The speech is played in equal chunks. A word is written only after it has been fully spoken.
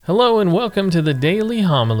Hello and welcome to the Daily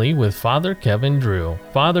Homily with Father Kevin Drew.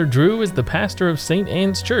 Father Drew is the pastor of St.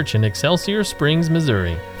 Anne's Church in Excelsior Springs,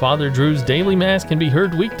 Missouri. Father Drew's daily mass can be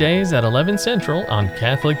heard weekdays at 11 Central on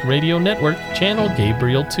Catholic Radio Network, channel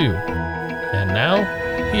Gabriel 2. And now,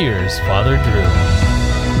 here's Father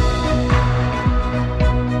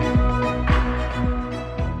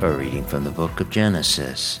Drew. A reading from the book of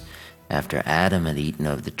Genesis. After Adam had eaten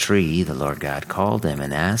of the tree, the Lord God called him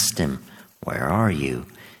and asked him, "Where are you?"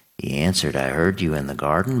 He answered, "I heard you in the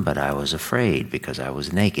garden, but I was afraid because I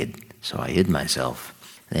was naked, so I hid myself."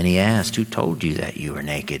 Then he asked, "Who told you that you were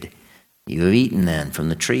naked? You have eaten then from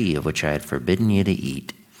the tree of which I had forbidden you to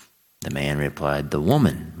eat." The man replied, "The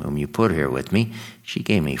woman whom you put here with me, she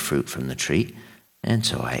gave me fruit from the tree, and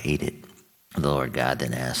so I ate it." The Lord God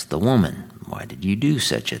then asked the woman, "Why did you do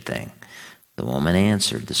such a thing?" The woman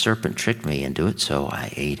answered, "The serpent tricked me into it, so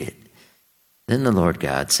I ate it." Then the Lord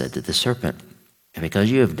God said to the serpent,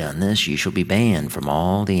 "Because you have done this, you shall be banned from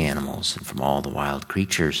all the animals and from all the wild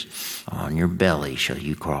creatures. On your belly shall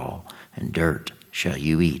you crawl, and dirt shall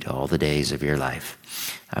you eat all the days of your life.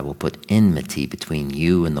 I will put enmity between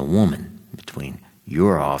you and the woman, between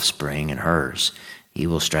your offspring and hers. He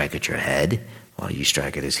will strike at your head, while you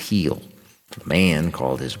strike at his heel." The man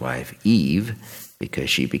called his wife Eve, because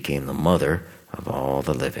she became the mother of all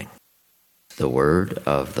the living. The word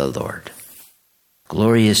of the Lord.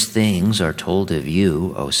 Glorious things are told of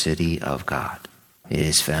you, O city of God. It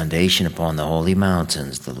is foundation upon the holy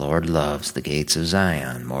mountains. The Lord loves the gates of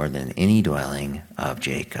Zion more than any dwelling of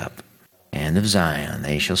Jacob. And of Zion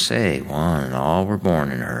they shall say, "One and all were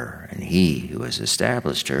born in her, and he who has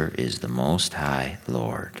established her is the Most High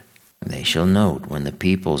Lord." And they shall note when the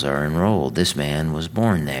peoples are enrolled, "This man was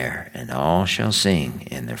born there," and all shall sing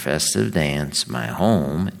in their festive dance, "My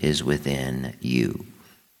home is within you."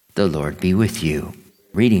 The Lord be with you.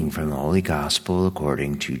 Reading from the Holy Gospel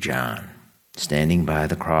according to John. Standing by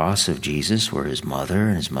the cross of Jesus were his mother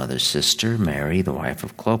and his mother's sister, Mary, the wife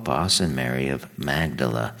of Clopas, and Mary of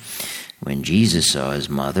Magdala. When Jesus saw his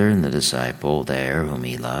mother and the disciple there whom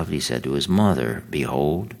he loved, he said to his mother,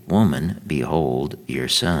 "Behold, woman, behold your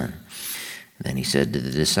son." Then he said to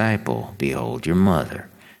the disciple, "Behold your mother."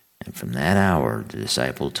 And from that hour the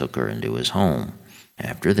disciple took her into his home.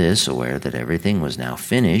 After this, aware that everything was now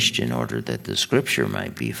finished, in order that the scripture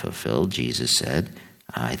might be fulfilled, Jesus said,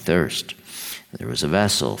 "I thirst." There was a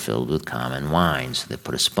vessel filled with common wine, so they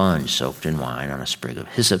put a sponge soaked in wine on a sprig of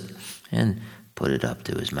hyssop and put it up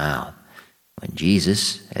to his mouth. When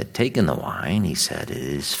Jesus had taken the wine, he said, "It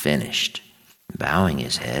is finished." Bowing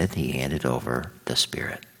his head, he handed over the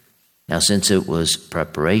Spirit. Now, since it was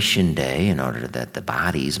preparation day, in order that the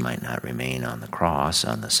bodies might not remain on the cross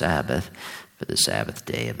on the Sabbath, for the Sabbath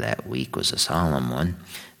day of that week was a solemn one,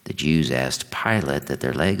 the Jews asked Pilate that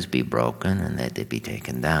their legs be broken and that they be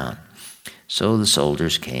taken down. So the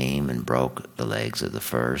soldiers came and broke the legs of the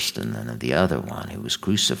first and then of the other one who was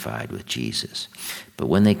crucified with Jesus. But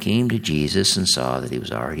when they came to Jesus and saw that he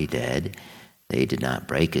was already dead, they did not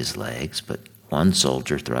break his legs, but one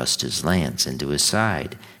soldier thrust his lance into his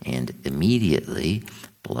side, and immediately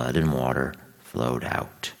blood and water flowed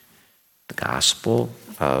out. The Gospel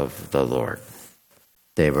of the Lord.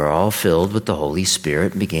 They were all filled with the Holy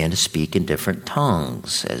Spirit and began to speak in different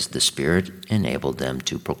tongues as the Spirit enabled them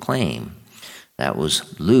to proclaim. That was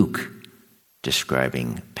Luke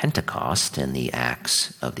describing Pentecost in the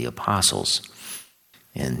Acts of the Apostles.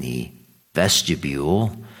 In the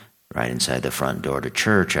vestibule, right inside the front door to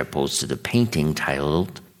church, I posted a painting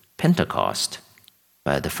titled Pentecost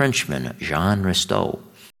by the Frenchman Jean Risteau,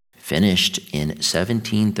 finished in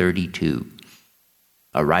 1732.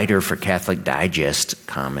 A writer for Catholic Digest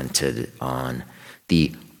commented on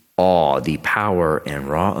the awe, the power, and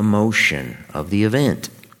raw emotion of the event.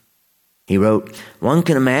 He wrote, "One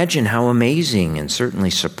can imagine how amazing and certainly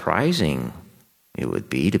surprising it would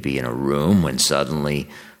be to be in a room when suddenly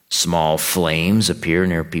small flames appear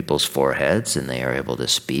near people's foreheads and they are able to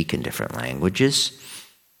speak in different languages.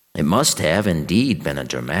 It must have indeed been a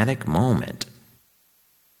dramatic moment."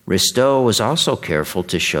 Risteau was also careful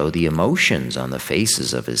to show the emotions on the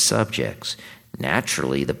faces of his subjects.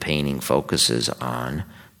 Naturally, the painting focuses on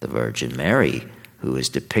the Virgin Mary, who is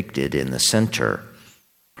depicted in the center.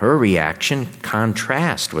 Her reaction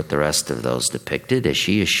contrasts with the rest of those depicted, as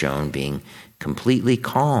she is shown being completely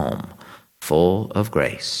calm, full of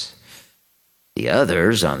grace. The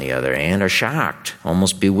others, on the other hand, are shocked,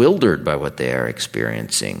 almost bewildered by what they are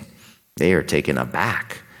experiencing. They are taken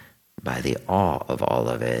aback by the awe of all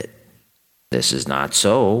of it. This is not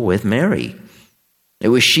so with Mary. It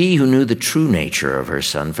was she who knew the true nature of her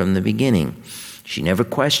son from the beginning. She never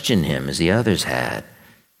questioned him as the others had.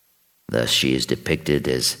 Thus, she is depicted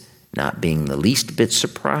as not being the least bit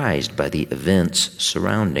surprised by the events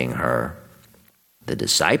surrounding her. The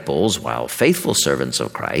disciples, while faithful servants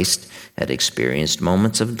of Christ, had experienced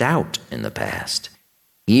moments of doubt in the past.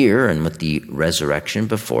 Here, and with the resurrection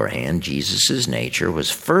beforehand, Jesus' nature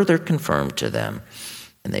was further confirmed to them,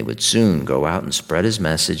 and they would soon go out and spread his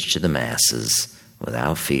message to the masses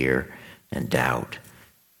without fear and doubt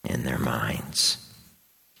in their minds.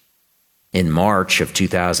 In March of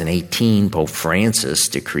 2018, Pope Francis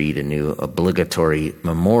decreed a new obligatory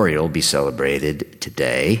memorial be celebrated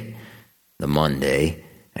today, the Monday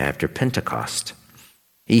after Pentecost.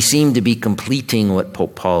 He seemed to be completing what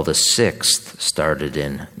Pope Paul VI started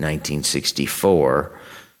in 1964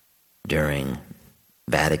 during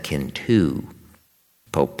Vatican II.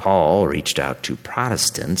 Pope Paul reached out to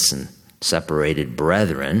Protestants and separated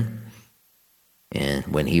brethren, and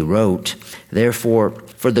when he wrote, "Therefore,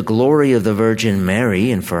 for the glory of the Virgin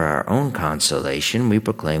Mary and for our own consolation, we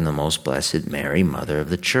proclaim the most blessed Mary, Mother of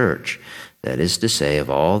the Church, that is to say, of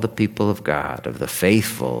all the people of God, of the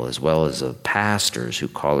faithful as well as of pastors who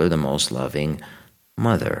call her the most loving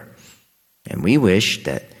Mother. And we wish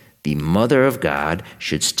that the Mother of God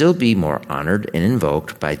should still be more honored and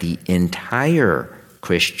invoked by the entire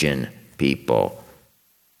Christian people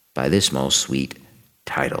by this most sweet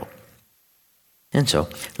title." And so,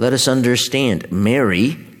 let us understand,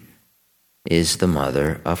 Mary is the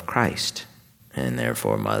mother of Christ, and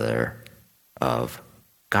therefore mother of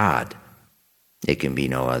God. It can be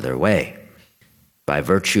no other way. By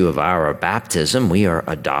virtue of our baptism, we are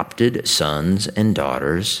adopted sons and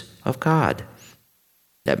daughters of God.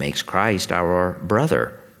 That makes Christ our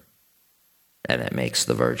brother, and that makes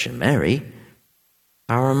the Virgin Mary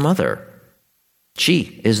our mother.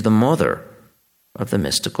 She is the mother of the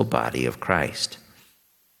mystical body of Christ.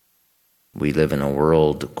 We live in a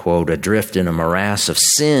world, quote, adrift in a morass of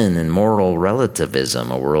sin and moral relativism,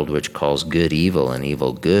 a world which calls good evil and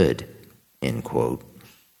evil good, end quote.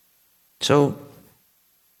 So,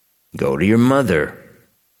 go to your mother.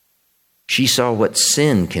 She saw what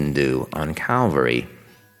sin can do on Calvary,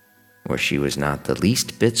 where she was not the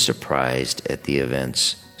least bit surprised at the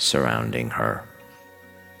events surrounding her.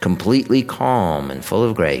 Completely calm and full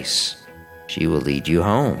of grace, she will lead you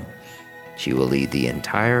home. She will lead the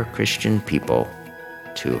entire Christian people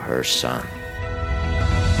to her Son.